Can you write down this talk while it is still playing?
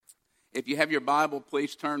If you have your Bible,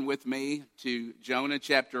 please turn with me to Jonah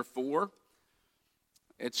chapter 4.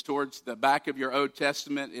 It's towards the back of your Old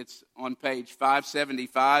Testament. It's on page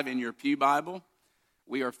 575 in your Pew Bible.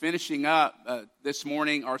 We are finishing up this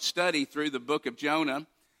morning our study through the book of Jonah.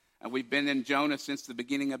 We've been in Jonah since the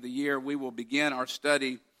beginning of the year. We will begin our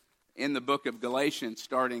study in the book of Galatians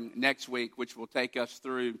starting next week, which will take us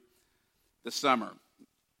through the summer.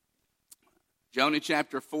 Jonah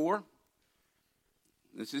chapter 4.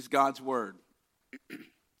 This is God's word.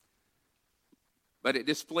 But it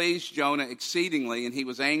displeased Jonah exceedingly, and he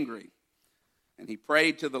was angry. And he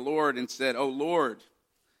prayed to the Lord and said, "O Lord,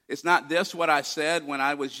 is not this what I said when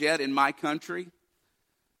I was yet in my country?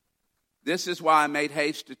 This is why I made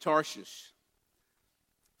haste to Tarshish.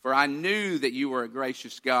 For I knew that you were a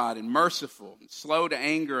gracious God and merciful, and slow to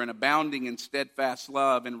anger and abounding in steadfast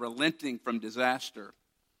love and relenting from disaster.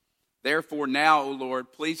 Therefore now, O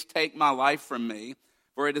Lord, please take my life from me,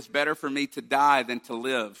 for it is better for me to die than to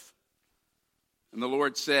live." And the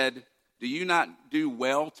Lord said, "Do you not do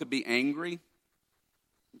well to be angry?"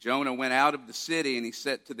 Jonah went out of the city, and he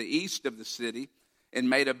set to the east of the city and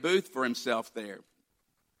made a booth for himself there.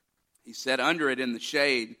 He sat under it in the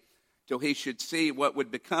shade till he should see what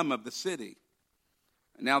would become of the city.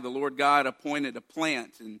 And now the Lord God appointed a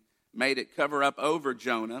plant and made it cover up over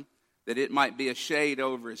Jonah, that it might be a shade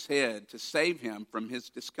over his head, to save him from his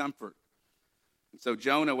discomfort. And so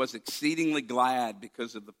Jonah was exceedingly glad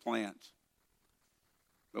because of the plant.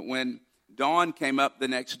 But when dawn came up the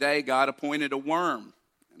next day, God appointed a worm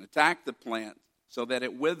and attacked the plant so that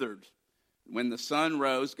it withered. When the sun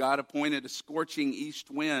rose, God appointed a scorching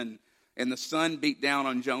east wind, and the sun beat down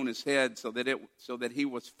on Jonah's head so that he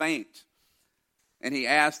was faint. And he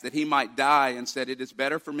asked that he might die and said, "It is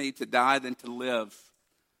better for me to die than to live."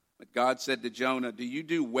 But God said to Jonah, "Do you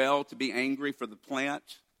do well to be angry for the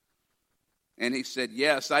plant?" And he said,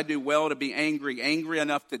 "Yes, I do well to be angry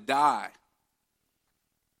enough to die."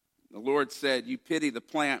 The Lord said, "You pity the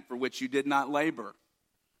plant for which you did not labor,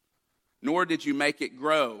 nor did you make it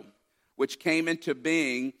grow, which came into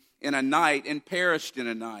being in a night and perished in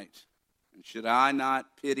a night. And should I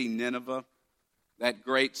not pity Nineveh, that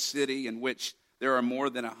great city in which there are more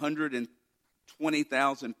than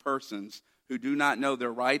 120,000 persons who do not know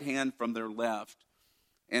their right hand from their left,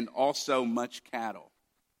 and also much cattle?"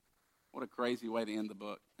 What a crazy way to end the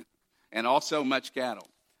book. "And also much cattle."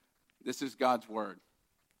 This is God's word.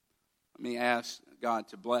 Let me ask God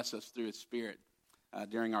to bless us through His Spirit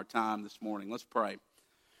during our time this morning. Let's pray.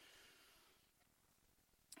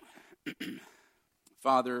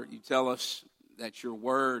 Father, you tell us that your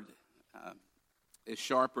word is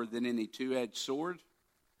sharper than any two-edged sword.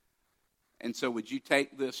 And so would you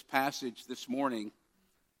take this passage this morning,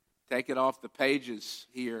 take it off the pages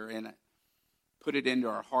here, and put it into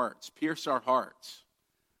our hearts. Pierce our hearts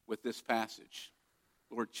with this passage.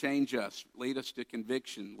 Lord, change us. Lead us to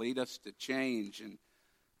conviction. Lead us to change and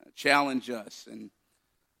challenge us and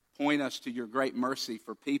point us to your great mercy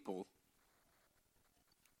for people.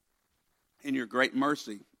 In your great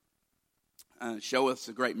mercy, show us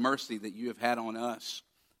the great mercy that you have had on us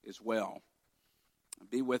as well.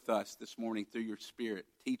 Be with us this morning through your Spirit.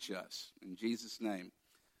 Teach us. In Jesus' name,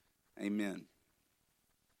 amen.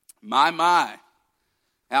 My,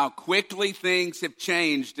 how quickly things have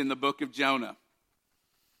changed in the book of Jonah.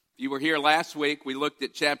 If you were here last week, we looked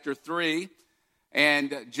at chapter 3,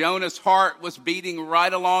 and Jonah's heart was beating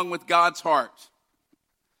right along with God's heart.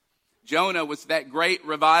 Jonah was that great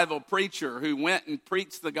revival preacher who went and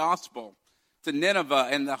preached the gospel to Nineveh,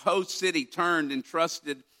 and the whole city turned and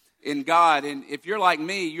trusted in God. And if you're like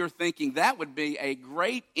me, you're thinking that would be a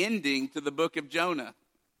great ending to the book of Jonah.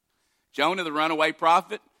 Jonah, the runaway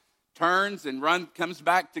prophet, turns and comes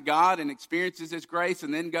back to God and experiences His grace,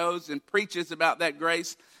 and then goes and preaches about that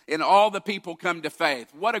grace, and all the people come to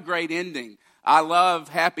faith. What a great ending. I love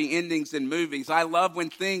happy endings in movies. I love when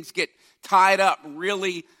things get tied up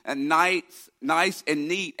really nice and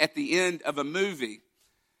neat at the end of a movie.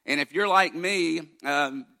 And if you're like me,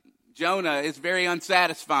 Jonah is very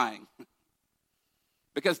unsatisfying,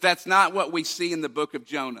 because that's not what we see in the book of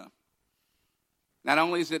Jonah. Not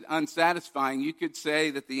only is it unsatisfying, you could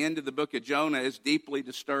say that the end of the book of Jonah is deeply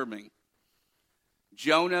disturbing.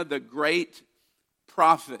 Jonah, the great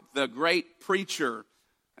prophet, the great preacher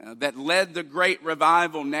that led the great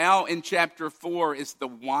revival, now in chapter 4 is the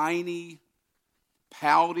whiny,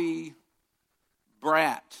 pouty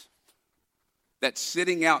brat that's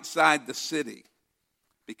sitting outside the city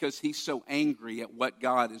because he's so angry at what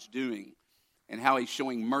God is doing and how He's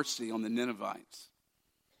showing mercy on the Ninevites.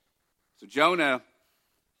 So Jonah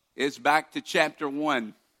is back to chapter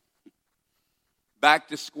 1, back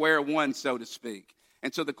to square one, so to speak.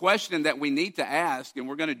 And so the question that we need to ask, and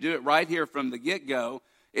we're going to do it right here from the get-go,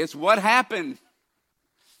 is what happened?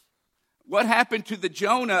 What happened to the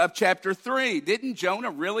Jonah of chapter 3? Didn't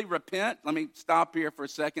Jonah really repent? Let me stop here for a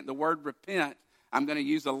second. The word repent, I'm going to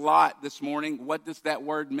use a lot this morning. What does that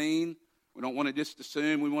word mean? We don't want to just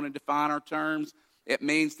assume. We want to define our terms. It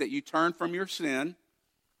means that you turn from your sin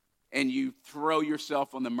and you throw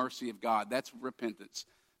yourself on the mercy of God. That's repentance.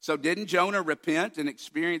 So didn't Jonah repent and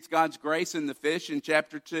experience God's grace in the fish in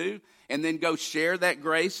chapter 2 and then go share that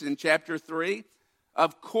grace in chapter 3?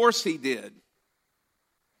 Of course he did.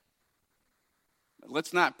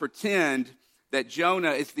 Let's not pretend that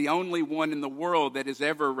Jonah is the only one in the world that has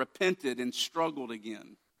ever repented and struggled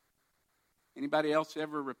again. Anybody else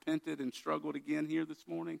ever repented and struggled again here this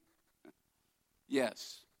morning?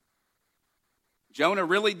 Yes. Jonah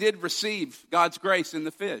really did receive God's grace in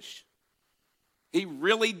the fish. He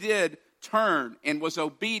really did turn and was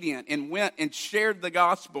obedient and went and shared the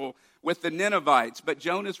gospel with the Ninevites. But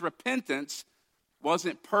Jonah's repentance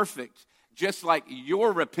wasn't perfect, just like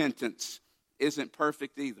your repentance isn't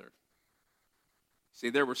perfect either. See,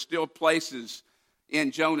 there were still places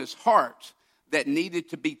in Jonah's heart that needed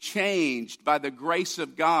to be changed by the grace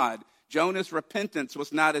of God. Jonah's repentance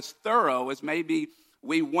was not as thorough as maybe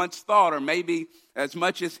we once thought, or maybe as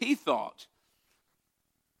much as he thought.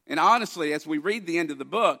 And honestly, as we read the end of the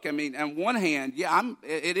book, I mean, on one hand,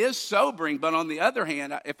 it is sobering, but on the other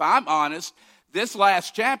hand, if I'm honest, this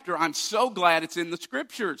last chapter, I'm so glad it's in the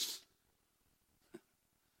Scriptures.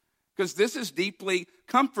 Because this is deeply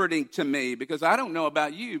comforting to me, because I don't know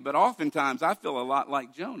about you, but oftentimes I feel a lot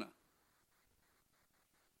like Jonah.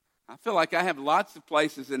 I feel like I have lots of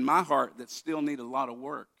places in my heart that still need a lot of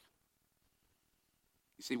work.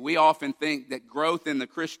 You see, we often think that growth in the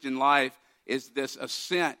Christian life is this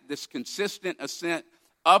ascent, this consistent ascent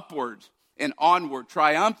upward and onward,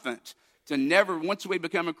 triumphant, to never, once we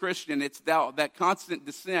become a Christian, it's that constant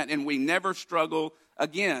descent, and we never struggle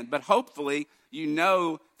again. But hopefully, you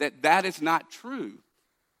know that that is not true.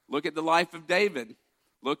 Look at the life of David.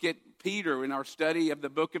 Look at Peter in our study of the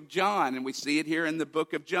book of John, and we see it here in the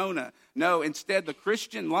book of Jonah. No, instead, the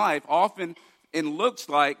Christian life often looks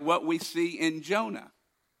like what we see in Jonah.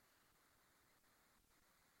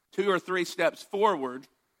 2 or 3 steps forward,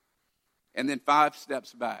 and then 5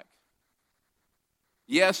 steps back.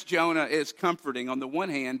 Yes, Jonah is comforting on the one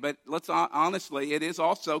hand, but honestly, it is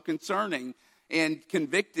also concerning and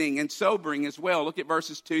convicting and sobering as well. Look at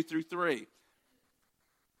verses 2 through 3.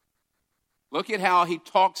 Look at how he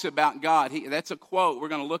talks about God. That's a quote we're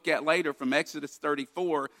going to look at later from Exodus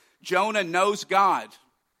 34. Jonah knows God.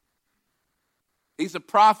 He's a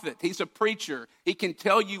prophet. He's a preacher. He can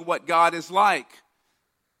tell you what God is like.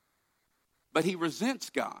 But he resents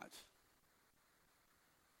God.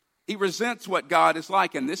 He resents what God is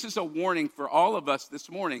like. And this is a warning for all of us this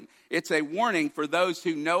morning. It's a warning for those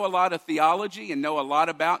who know a lot of theology and know a lot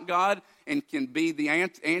about God and can be the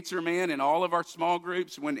answer man in all of our small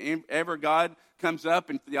groups whenever God comes up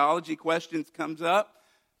and theology questions comes up.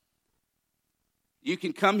 You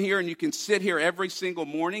can come here and you can sit here every single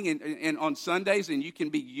morning and on Sundays, and you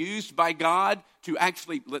can be used by God to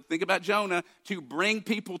actually, think about Jonah, to bring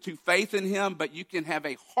people to faith in him, but you can have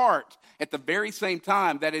a heart at the very same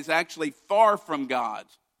time that is actually far from God.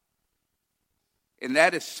 And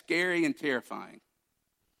that is scary and terrifying.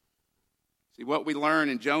 See, what we learn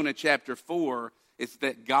in Jonah chapter 4 is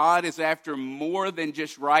that God is after more than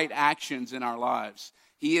just right actions in our lives.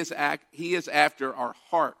 He is after our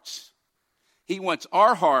hearts. He wants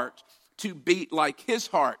our heart to beat like his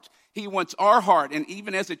heart. He wants our heart, and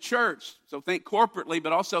even as a church, so think corporately,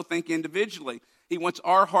 but also think individually. He wants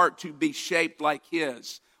our heart to be shaped like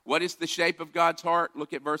his. What is the shape of God's heart?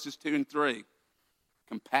 Look at verses 2 and 3.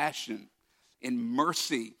 Compassion and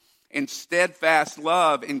mercy and steadfast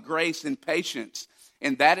love and grace and patience.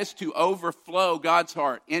 And that is to overflow God's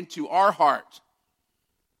heart into our heart.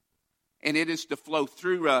 And it is to flow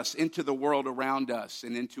through us into the world around us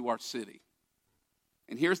and into our city.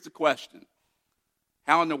 And here's the question.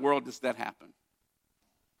 How in the world does that happen?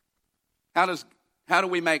 How do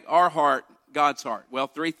we make our heart God's heart? Well,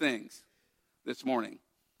 3 things this morning.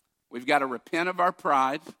 We've got to repent of our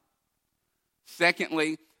pride.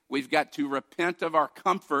 Secondly, we've got to repent of our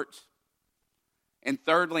comfort. And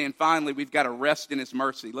thirdly and finally, we've got to rest in his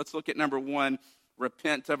mercy. Let's look at number 1,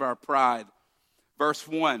 repent of our pride. Verse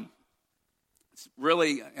 1. It's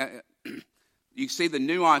really, you see the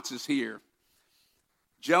nuances here.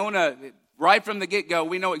 Jonah, right from the get-go,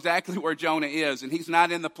 we know exactly where Jonah is, and he's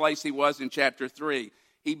not in the place he was in chapter 3.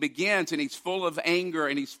 He begins, and he's full of anger,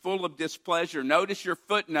 and he's full of displeasure. Notice your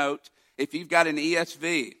footnote if you've got an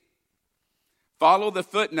ESV. Follow the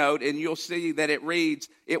footnote and you'll see that it reads,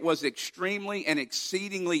 it was extremely and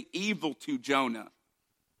exceedingly evil to Jonah.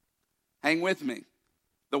 Hang with me.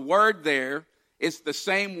 The word there is the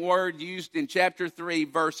same word used in chapter 3,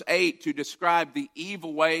 verse 8 to describe the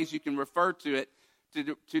evil ways. You can refer to it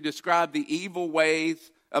to describe the evil ways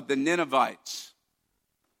of the Ninevites.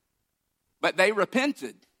 But they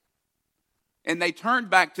repented. And they turned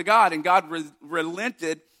back to God, and God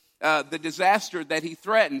relented the disaster that he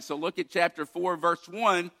threatened. So look at chapter 4, verse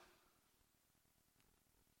 1.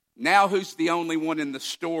 Now who's the only one in the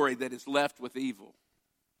story that is left with evil?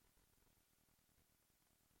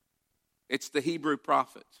 It's the Hebrew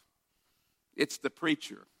prophet. It's the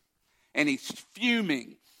preacher. And he's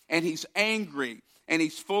fuming, and he's angry, and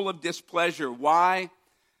he's full of displeasure. Why?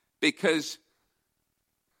 Because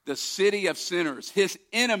the city of sinners, his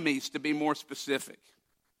enemies to be more specific,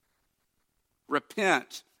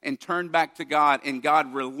 repent and turn back to God, and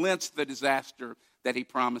God relents the disaster that he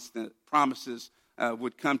promises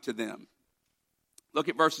would come to them. Look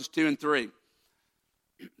at verses 2 and 3.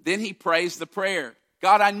 Then he prays the prayer.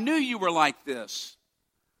 God, I knew you were like this.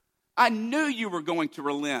 I knew you were going to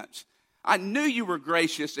relent. I knew you were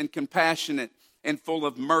gracious and compassionate and full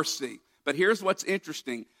of mercy. But here's what's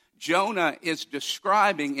interesting. Jonah is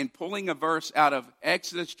describing and pulling a verse out of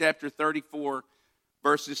Exodus chapter 34,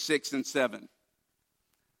 verses 6 and 7.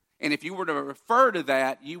 And if you were to refer to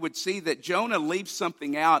that, you would see that Jonah leaves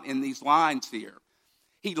something out in these lines here.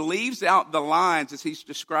 He leaves out the lines as he's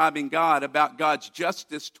describing God about God's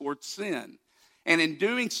justice towards sin. And in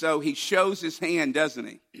doing so, he shows his hand, doesn't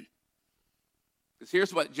he? Because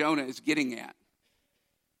here's what Jonah is getting at.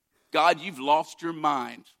 God, you've lost your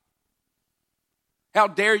mind. How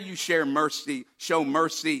dare you show mercy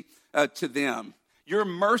to them? Your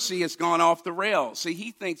mercy has gone off the rails. See,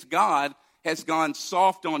 he thinks God has gone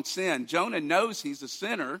soft on sin. Jonah knows he's a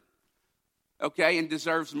sinner, okay, and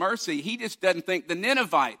deserves mercy. He just doesn't think the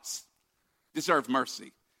Ninevites deserve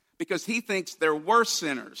mercy because he thinks they're worse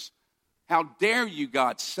sinners. How dare you,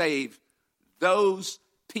 God, save those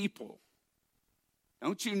people?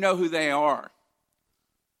 Don't you know who they are?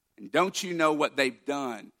 And don't you know what they've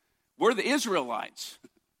done? We're the Israelites.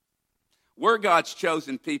 We're God's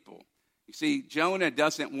chosen people. You see, Jonah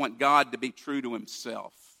doesn't want God to be true to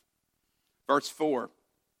himself. Verse 4.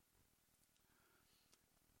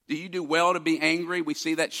 Do you do well to be angry? We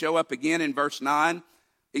see that show up again in verse 9.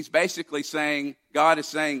 He's basically saying, God is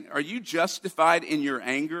saying, are you justified in your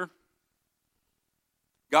anger?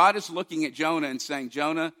 God is looking at Jonah and saying,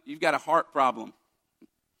 Jonah, you've got a heart problem.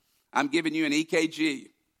 I'm giving you an EKG.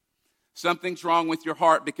 Something's wrong with your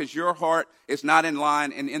heart because your heart is not in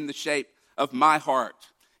line and in the shape of my heart.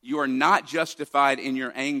 You are not justified in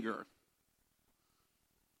your anger.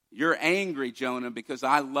 You're angry, Jonah, because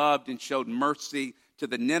I loved and showed mercy to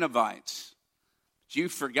the Ninevites. But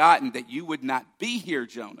you've forgotten that you would not be here,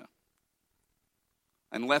 Jonah,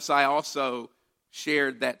 unless I also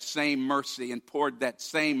shared that same mercy and poured that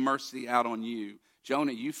same mercy out on you.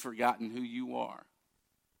 Jonah, you've forgotten who you are.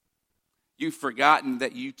 You've forgotten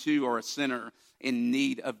that you too are a sinner in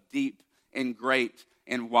need of deep and great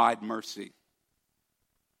and wide mercy.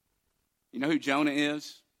 You know who Jonah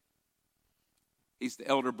is? He's the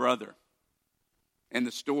elder brother. In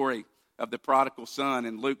the story of the prodigal son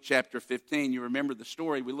in Luke chapter 15, you remember the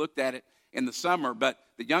story. We looked at it in the summer, but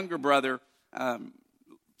the younger brother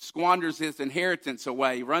squanders his inheritance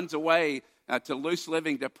away. He runs away to loose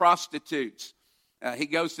living, to prostitutes. He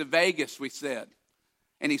goes to Vegas, we said.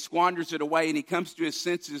 And he squanders it away, and he comes to his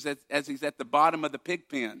senses as he's at the bottom of the pig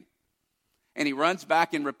pen. And he runs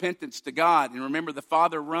back in repentance to God. And remember, the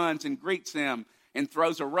father runs and greets him and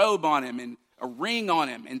throws a robe on him and a ring on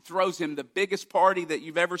him and throws him the biggest party that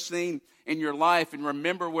you've ever seen in your life. And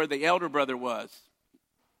remember where the elder brother was.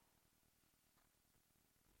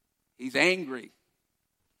 He's angry.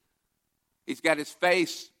 He's got his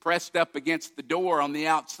face pressed up against the door on the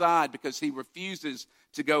outside because he refuses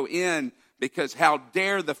to go in, because how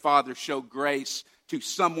dare the father show grace to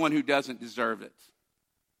someone who doesn't deserve it?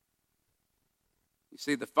 You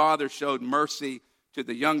see, the father showed mercy to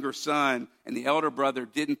the younger son, and the elder brother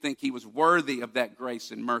didn't think he was worthy of that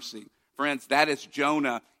grace and mercy. Friends, that is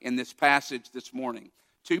Jonah in this passage this morning.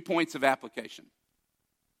 2 points of application.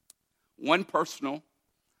 One personal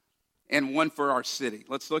and one for our city.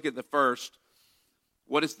 Let's look at the first.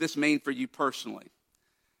 What does this mean for you personally?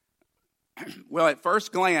 Well, at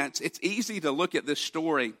first glance, it's easy to look at this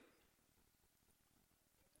story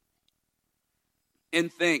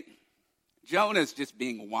and think, Jonah's just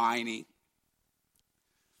being whiny.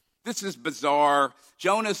 This is bizarre.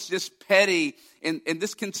 Jonah's just petty, and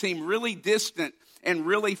this can seem really distant and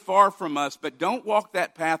really far from us, but don't walk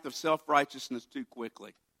that path of self-righteousness too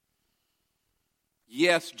quickly.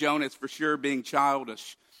 Yes, Jonah is for sure being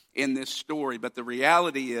childish in this story, but the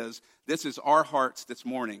reality is this is our hearts this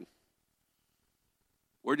morning.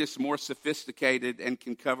 We're just more sophisticated and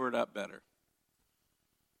can cover it up better.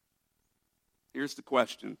 Here's the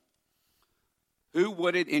question. Who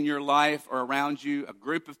would it in your life or around you, a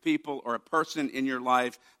group of people or a person in your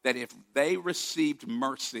life, that if they received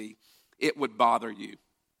mercy, it would bother you?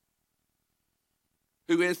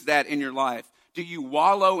 Who is that in your life? Do you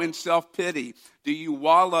wallow in self-pity? Do you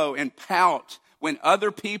wallow and pout when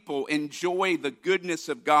other people enjoy the goodness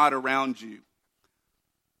of God around you?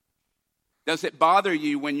 Does it bother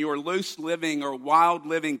you when your loose-living or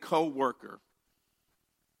wild-living co-worker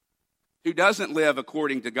who doesn't live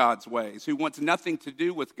according to God's ways, who wants nothing to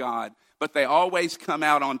do with God, but they always come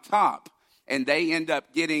out on top, and they end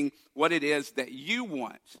up getting what it is that you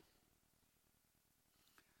want?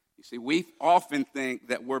 You see, we often think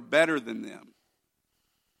that we're better than them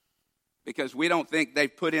because we don't think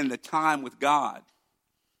they've put in the time with God.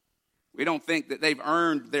 We don't think that they've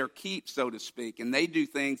earned their keep, so to speak, and they do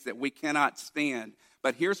things that we cannot stand.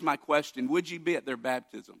 But here's my question. Would you be at their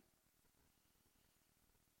baptism?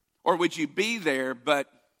 Or would you be there, but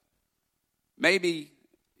maybe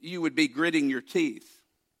you would be gritting your teeth?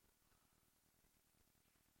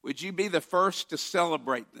 Would you be the first to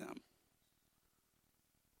celebrate them?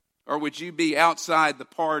 Or would you be outside the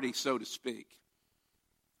party, so to speak,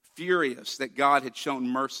 furious that God had shown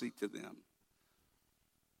mercy to them?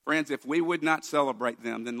 Friends, if we would not celebrate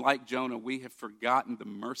them, then like Jonah, we have forgotten the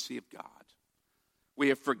mercy of God. We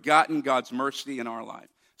have forgotten God's mercy in our life.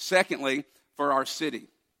 Secondly, for our city.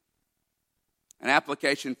 An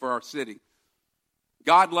application for our city.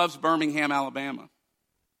 God loves Birmingham, Alabama.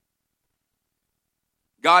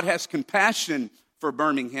 God has compassion for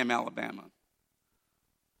Birmingham, Alabama.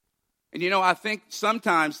 And I think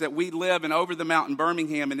sometimes that we live in over-the-mountain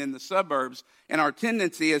Birmingham and in the suburbs, and our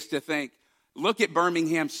tendency is to think, look at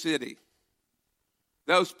Birmingham City.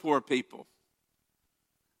 Those poor people.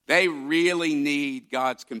 They really need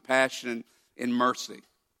God's compassion and mercy.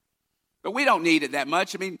 But we don't need it that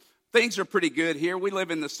much. Things are pretty good here. We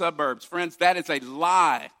live in the suburbs. Friends, that is a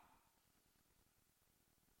lie.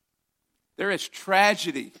 There is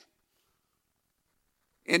tragedy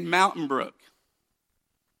in Mountain Brook.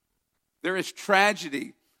 There is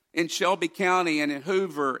tragedy in Shelby County and in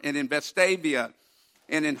Hoover and in Vestavia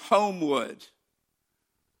and in Homewood.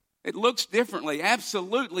 It looks differently.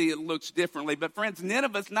 Absolutely it looks differently. But friends,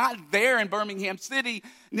 Nineveh's not there in Birmingham City.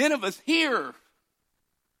 Nineveh's here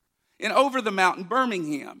in over the mountain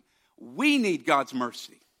Birmingham. We need God's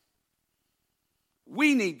mercy.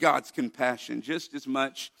 We need God's compassion just as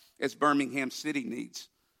much as Birmingham City needs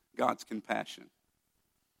God's compassion.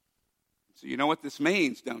 So you know what this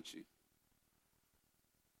means, don't you?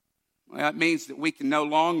 Well, it means that we can no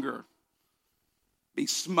longer be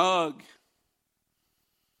smug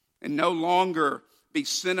and no longer be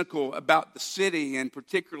cynical about the city and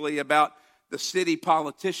particularly about the city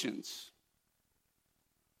politicians.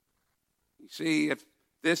 You see, if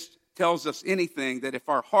this tells us anything, that if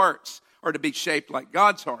our hearts are to be shaped like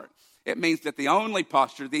God's heart, it means that the only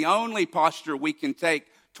posture we can take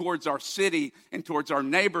towards our city and towards our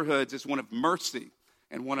neighborhoods is one of mercy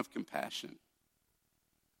and one of compassion.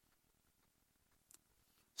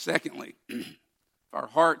 Secondly, if our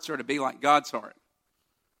hearts are to be like God's heart,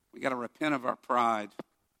 we got to repent of our pride.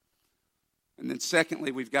 And then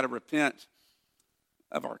secondly, we've got to repent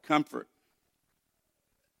of our comfort.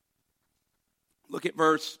 Look at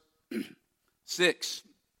verse 6.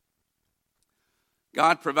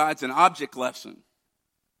 God provides an object lesson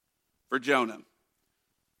for Jonah.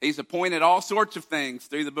 He's appointed all sorts of things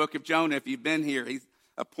through the book of Jonah. If you've been here, he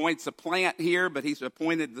appoints a plant here, but he's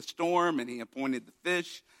appointed the storm and he appointed the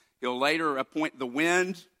fish. He'll later appoint the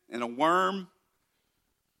wind and a worm.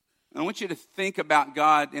 I want you to think about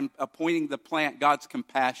God in appointing the plant, God's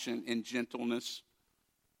compassion and gentleness.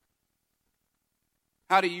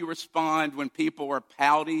 How do you respond when people are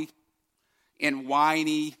pouty and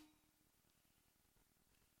whiny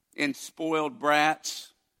and spoiled brats?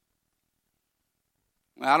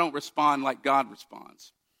 Well, I don't respond like God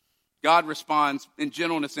responds. God responds in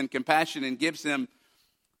gentleness and compassion and gives him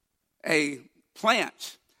a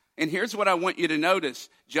plant. And here's what I want you to notice.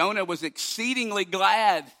 Jonah was exceedingly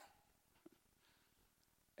glad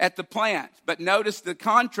at the plant. But notice the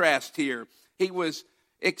contrast here. He was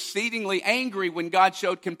exceedingly angry when God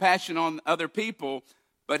showed compassion on other people,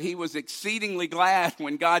 but he was exceedingly glad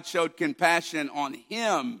when God showed compassion on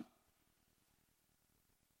him.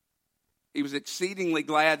 He was exceedingly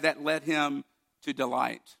glad. That led him to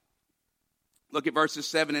delight. Look at verses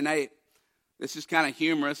 7 and 8. This is kind of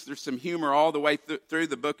humorous. There's some humor all the way through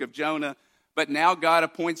the book of Jonah. But now God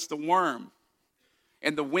appoints the worm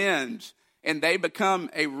and the wind, and they become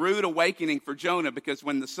a rude awakening for Jonah, because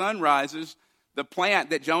when the sun rises, the plant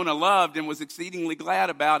that Jonah loved and was exceedingly glad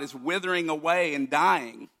about is withering away and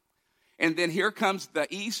dying. And then here comes the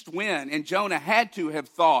east wind, and Jonah had to have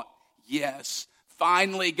thought, yes,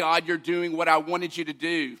 finally, God, you're doing what I wanted you to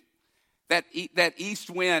do. That east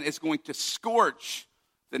wind is going to scorch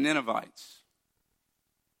the Ninevites.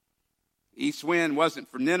 East wind wasn't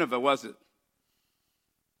for Nineveh, was it?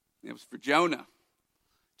 It was for Jonah,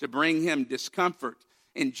 to bring him discomfort.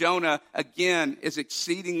 And Jonah, again, is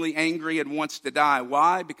exceedingly angry and wants to die.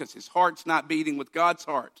 Why? Because his heart's not beating with God's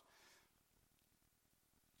heart.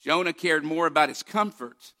 Jonah cared more about his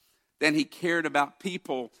comfort than he cared about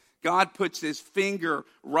people. God puts his finger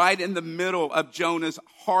right in the middle of Jonah's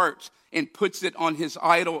heart and puts it on his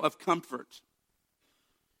idol of comfort.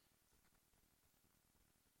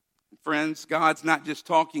 Friends, God's not just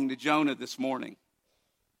talking to Jonah this morning.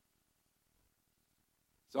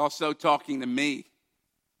 He's also talking to me.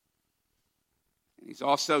 And he's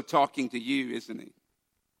also talking to you, isn't he?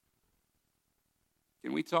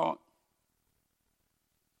 Can we talk?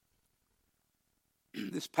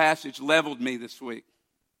 This passage leveled me this week.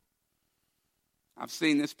 I've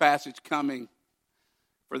seen this passage coming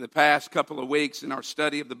for the past couple of weeks in our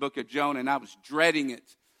study of the book of Jonah, and I was dreading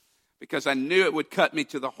it because I knew it would cut me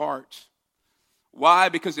to the heart. Why?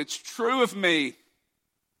 Because it's true of me.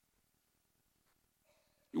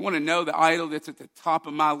 You want to know the idol that's at the top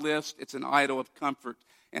of my list? It's an idol of comfort.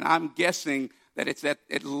 And I'm guessing that it's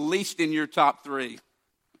at least in your top 3.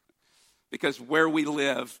 Because where we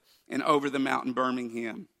live in Over the Mountain,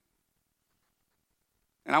 Birmingham.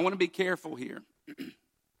 And I want to be careful here.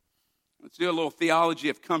 Let's do a little theology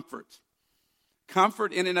of comfort.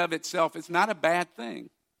 Comfort in and of itself is not a bad thing.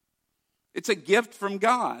 It's a gift from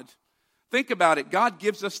God. Think about it. God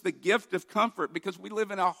gives us the gift of comfort because we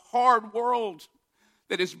live in a hard world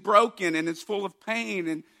that is broken and is full of pain,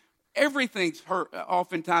 and everything's hurt,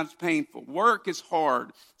 oftentimes painful. Work is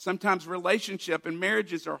hard. Sometimes relationship and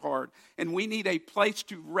marriages are hard, and we need a place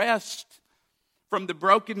to rest from the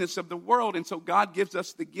brokenness of the world, and so God gives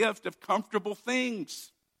us the gift of comfortable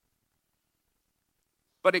things.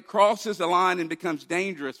 But it crosses a line and becomes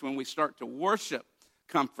dangerous when we start to worship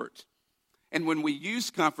comfort, and when we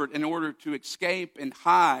use comfort in order to escape and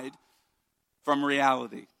hide from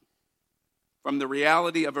reality. From the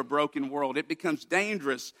reality of a broken world. It becomes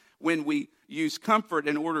dangerous when we use comfort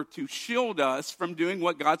in order to shield us from doing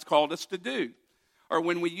what God's called us to do. Or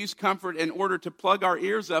when we use comfort in order to plug our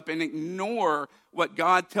ears up and ignore what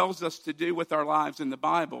God tells us to do with our lives in the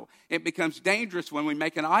Bible. It becomes dangerous when we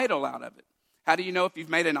make an idol out of it. How do you know if you've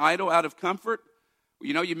made an idol out of comfort? Well,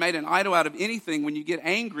 you know you've made an idol out of anything when you get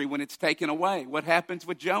angry when it's taken away. What happens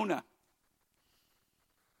with Jonah?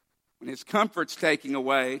 When his comfort's taken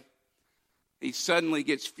away, he suddenly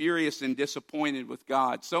gets furious and disappointed with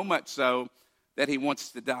God, so much so that he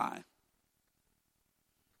wants to die.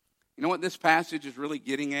 You know what this passage is really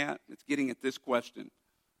getting at? It's getting at this question.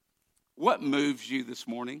 What moves you this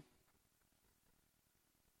morning?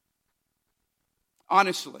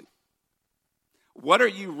 Honestly, what are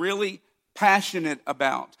you really passionate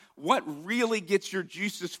about? What really gets your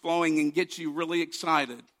juices flowing and gets you really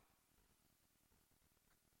excited?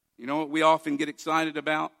 You know what we often get excited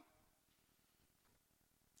about?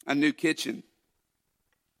 A new kitchen,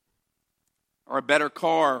 or a better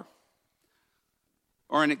car,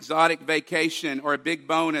 or an exotic vacation, or a big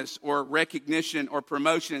bonus, or recognition, or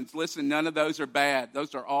promotions. Listen, none of those are bad.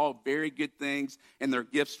 Those are all very good things, and they're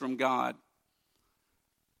gifts from God.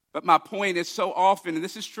 But my point is, so often, and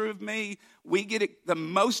this is true of me, we get the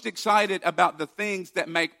most excited about the things that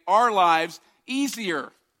make our lives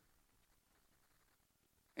easier.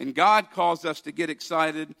 And God calls us to get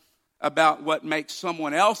excited about what makes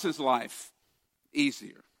someone else's life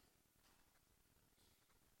easier.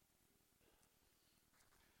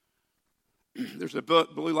 There's a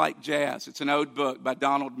book, Blue Like Jazz. It's an old book by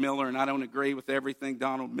Donald Miller, and I don't agree with everything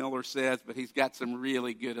Donald Miller says, but he's got some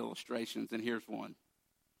really good illustrations, and here's one.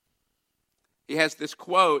 He has this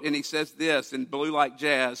quote, and he says this in Blue Like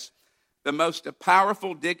Jazz: the most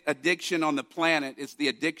powerful addiction on the planet is the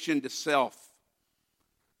addiction to self.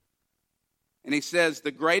 And he says,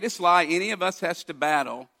 the greatest lie any of us has to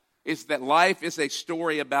battle is that life is a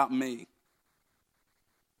story about me.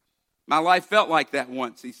 My life felt like that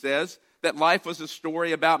once, he says, that life was a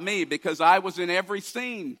story about me because I was in every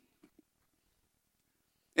scene.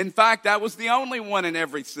 In fact, I was the only one in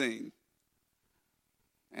every scene.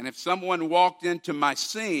 And if someone walked into my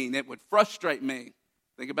scene, it would frustrate me.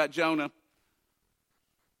 Think about Jonah.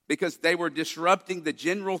 because they were disrupting the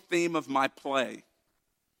general theme of my play,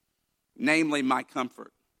 namely my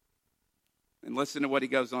comfort. And listen to what he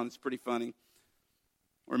goes on. It's pretty funny.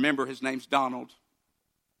 Remember, his name's Donald.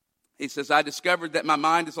 He says, I discovered that my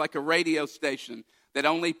mind is like a radio station that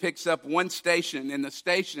only picks up one station, and the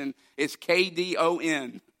station is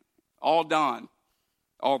KDON, all dawn,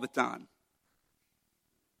 all the time.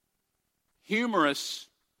 Humorous,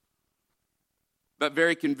 but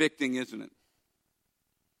very convicting, isn't it?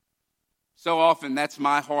 So often, that's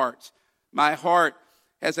my heart. My heart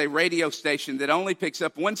has a radio station that only picks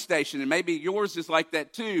up one station, and maybe yours is like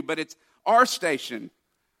that too, but it's our station.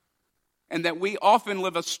 And that we often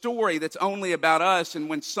live a story that's only about us, and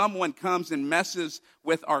when someone comes and messes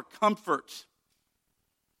with our comfort,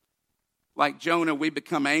 like Jonah, we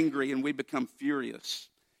become angry and we become furious.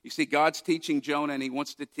 You see, God's teaching Jonah, and he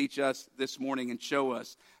wants to teach us this morning and show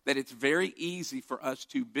us that it's very easy for us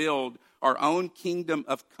to build our own kingdom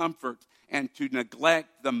of comfort and to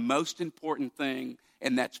neglect the most important thing,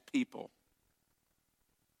 and that's people.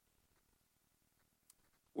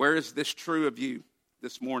 Where is this true of you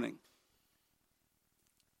this morning?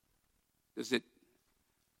 Do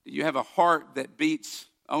you have a heart that beats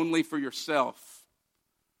only for yourself?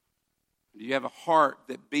 Do you have a heart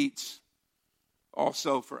that beats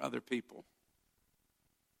also for other people?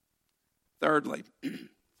 Thirdly, if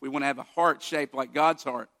we want to have a heart shaped like God's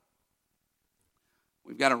heart,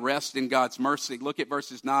 we've got to rest in God's mercy. Look at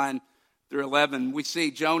verses 9 through 11. We see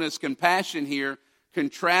Jonah's compassion here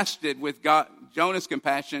contrasted with Jonah's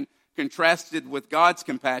compassion contrasted with God's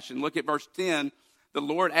compassion. Look at verse 10. The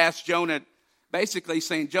Lord asked Jonah, basically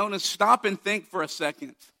saying, Jonah, stop and think for a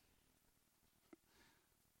second.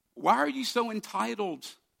 Why are you so entitled?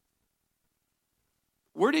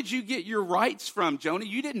 Where did you get your rights from, Jonah?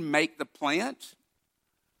 You didn't make the plant.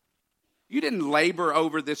 You didn't labor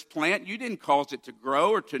over this plant. You didn't cause it to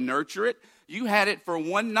grow or to nurture it. You had it for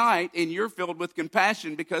one night, and you're filled with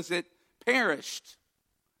compassion because it perished.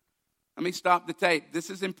 Let me stop the tape. This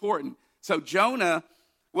is important. So Jonah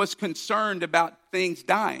was concerned about things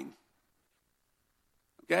dying.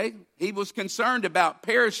 Okay? He was concerned about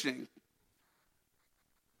perishing.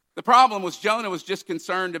 The problem was Jonah was just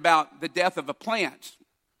concerned about the death of a plant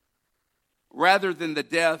rather than the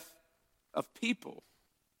death of people.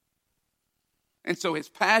 And so his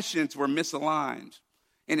passions were misaligned,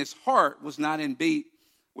 and his heart was not in beat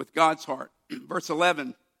with God's heart. Verse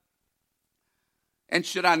 11, and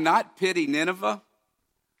should I not pity Nineveh?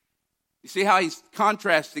 You see how he's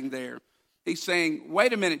contrasting there. He's saying,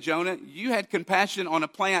 wait a minute, Jonah, you had compassion on a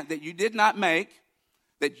plant that you did not make,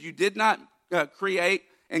 that you did not create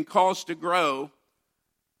and cause to grow.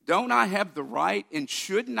 Don't I have the right, and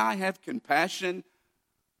shouldn't I have compassion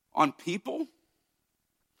on people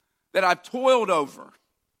that I've toiled over,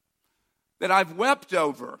 that I've wept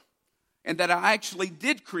over, and that I actually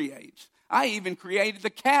did create? I even created the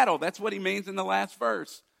cattle. That's what he means in the last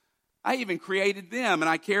verse. I even created them, and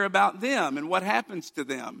I care about them and what happens to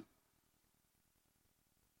them.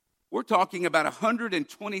 We're talking about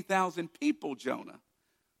 120,000 people, Jonah.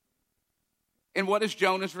 And what is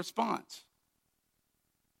Jonah's response?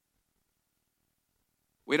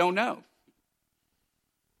 We don't know.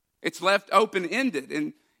 It's left open-ended,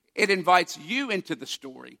 and it invites you into the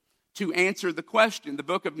story to answer the question. The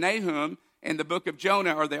book of Nahum and the book of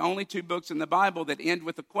Jonah are the only two books in the Bible that end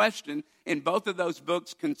with a question, and both of those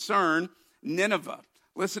books concern Nineveh.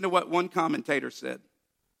 Listen to what one commentator said.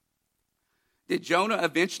 Did Jonah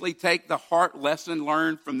eventually take the heart lesson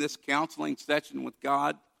learned from this counseling session with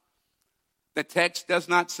God? The text does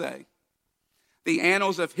not say. The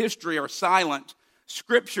annals of history are silent.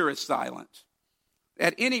 Scripture is silent.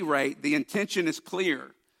 At any rate, the intention is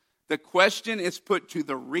clear. The question is put to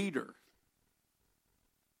the reader.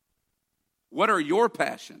 What are your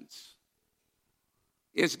passions?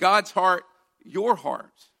 Is God's heart your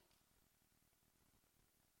heart?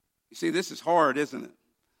 You see, this is hard, isn't it?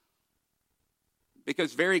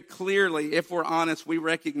 Because very clearly, if we're honest, we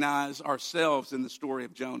recognize ourselves in the story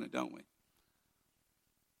of Jonah, don't we?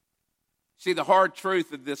 See, the hard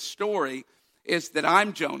truth of this story is that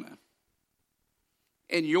I'm Jonah,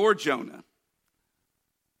 and you're Jonah.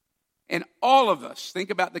 And all of us, think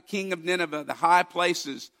about the king of Nineveh, the high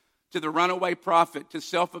places, to the runaway prophet, to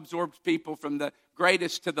self-absorbed people, from the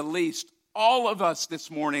greatest to the least. All of us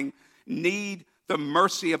this morning need the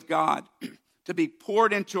mercy of God to be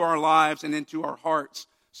poured into our lives and into our hearts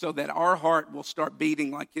so that our heart will start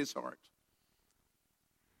beating like his heart.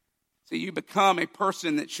 So you become a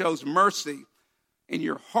person that shows mercy and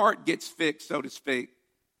your heart gets fixed, so to speak.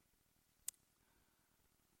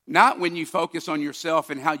 Not when you focus on yourself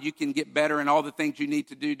and how you can get better and all the things you need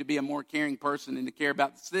to do to be a more caring person and to care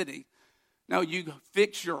about the city. No, you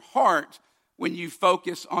fix your heart when you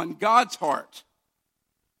focus on God's heart.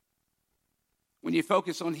 When you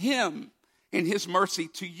focus on Him and His mercy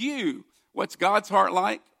to you. What's God's heart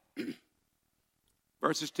like?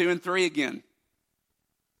 Verses 2 and 3 again.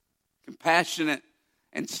 Compassionate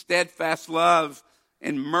and steadfast love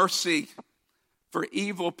and mercy for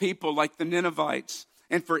evil people like the Ninevites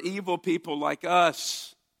and for evil people like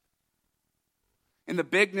us. And the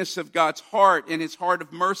bigness of God's heart and His heart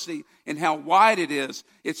of mercy and how wide it is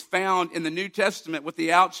found in the New Testament with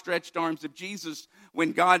the outstretched arms of Jesus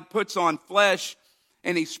when God puts on flesh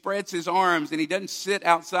and He spreads His arms and He doesn't sit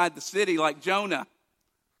outside the city like Jonah,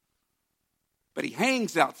 but He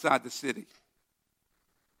hangs outside the city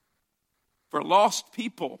for lost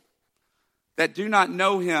people that do not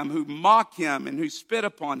know Him, who mock Him and who spit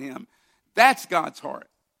upon Him. That's God's heart.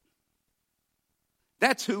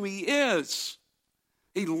 That's who He is.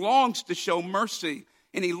 He longs to show mercy,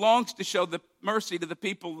 and He longs to show the mercy to the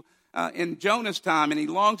people in Jonah's time, and He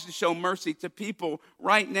longs to show mercy to people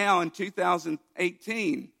right now in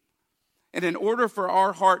 2018. And in order for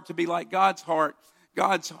our heart to be like God's heart,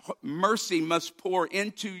 God's mercy must pour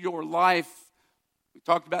into your life. We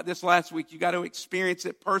talked about this last week. You got to experience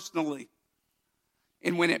it personally.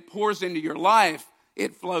 And when it pours into your life,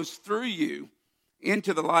 it flows through you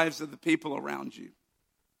into the lives of the people around you.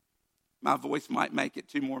 My voice might make it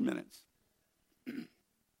 2 more minutes.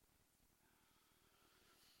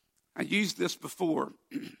 I used this before,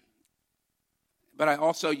 but I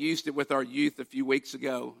also used it with our youth a few weeks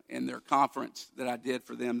ago in their conference that I did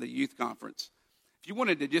for them, the youth conference. If you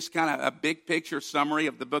wanted to just kind of a big picture summary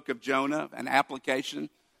of the book of Jonah, an application,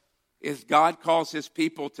 is God calls His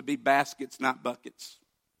people to be baskets, not buckets.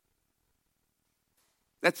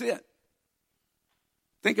 That's it.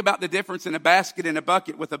 Think about the difference in a basket and a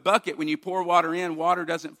bucket. With a bucket, when you pour water in, water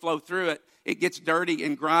doesn't flow through it. It gets dirty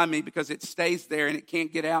and grimy because it stays there and it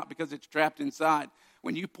can't get out because it's trapped inside.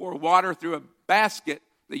 When you pour water through a basket,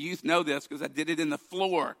 the youth know this because I did it in the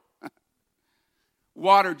floor.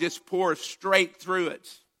 Water just pours straight through it.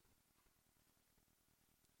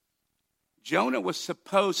 Jonah was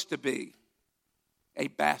supposed to be a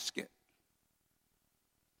basket,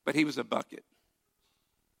 but he was a bucket.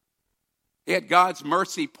 He had God's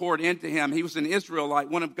mercy poured into him. He was an Israelite,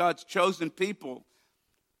 one of God's chosen people.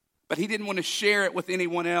 But he didn't want to share it with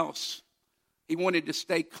anyone else. He wanted to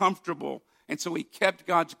stay comfortable. And so he kept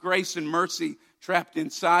God's grace and mercy trapped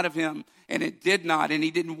inside of him. And it did not. And he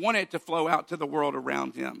didn't want it to flow out to the world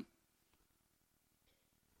around him.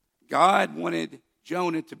 God wanted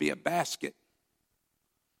Jonah to be a basket.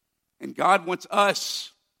 And God wants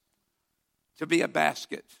us to be a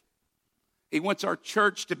basket. He wants our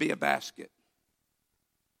church to be a basket.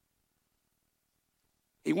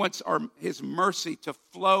 He wants His mercy to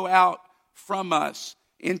flow out from us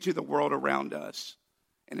into the world around us.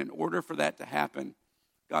 And in order for that to happen,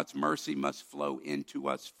 God's mercy must flow into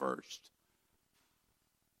us first.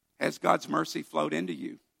 Has God's mercy flowed into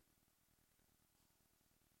you?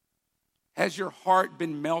 Has your heart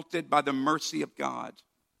been melted by the mercy of God?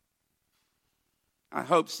 I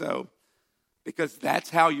hope so. Because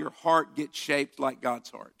that's how your heart gets shaped like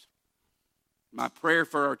God's heart. My prayer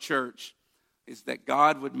for our church is that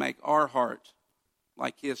God would make our heart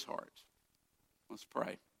like His heart. Let's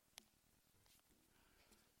pray.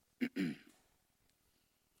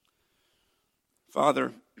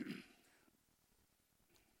 Father,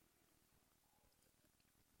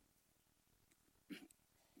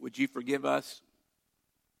 would you forgive us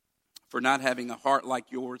for not having a heart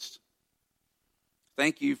like yours?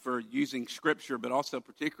 Thank you for using Scripture, but also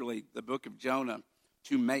particularly the book of Jonah,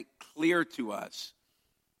 to make clear to us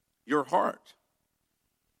your heart.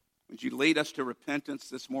 Would you lead us to repentance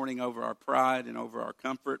this morning over our pride and over our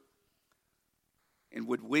comfort? And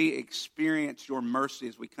would we experience your mercy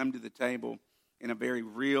as we come to the table in a very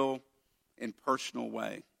real and personal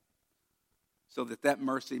way, so that that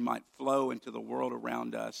mercy might flow into the world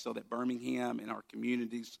around us, so that Birmingham and our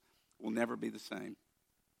communities will never be the same.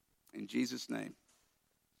 In Jesus' name.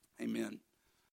 Amen.